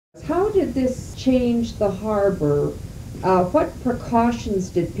How did this change the harbor? What precautions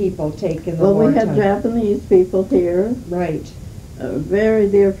did people take in the Well, we wartime? had Japanese people here. Right. Very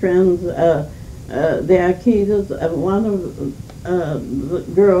dear friends. The Akitas, one of the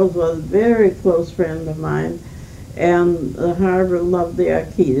girls was a very close friend of mine, and the harbor loved the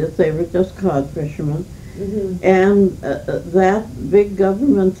Akitas. They were just cod fishermen. Mm-hmm. And that big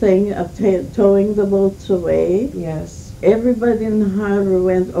government thing of towing the boats away, Yes. everybody in the harbor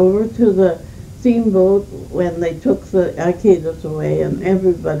went over to the steamboat when they took the Akitas away, and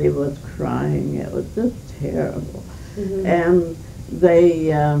everybody was crying. It was just terrible. Mm-hmm. And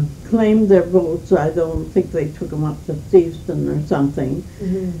they claimed their boats. I don't think they took them up to Steveston or something.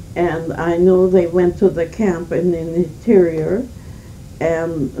 Mm-hmm. And I know they went to the camp in the interior.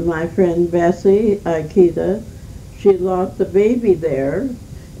 And my friend Bessie Akita, she lost a baby there,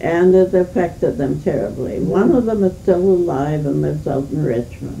 and it affected them terribly. Mm-hmm. One of them is still alive and lives out in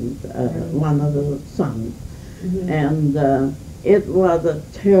Richmond, one of the sons. Mm-hmm. And it was a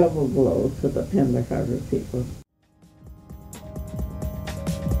terrible blow to the Pender Harbour people.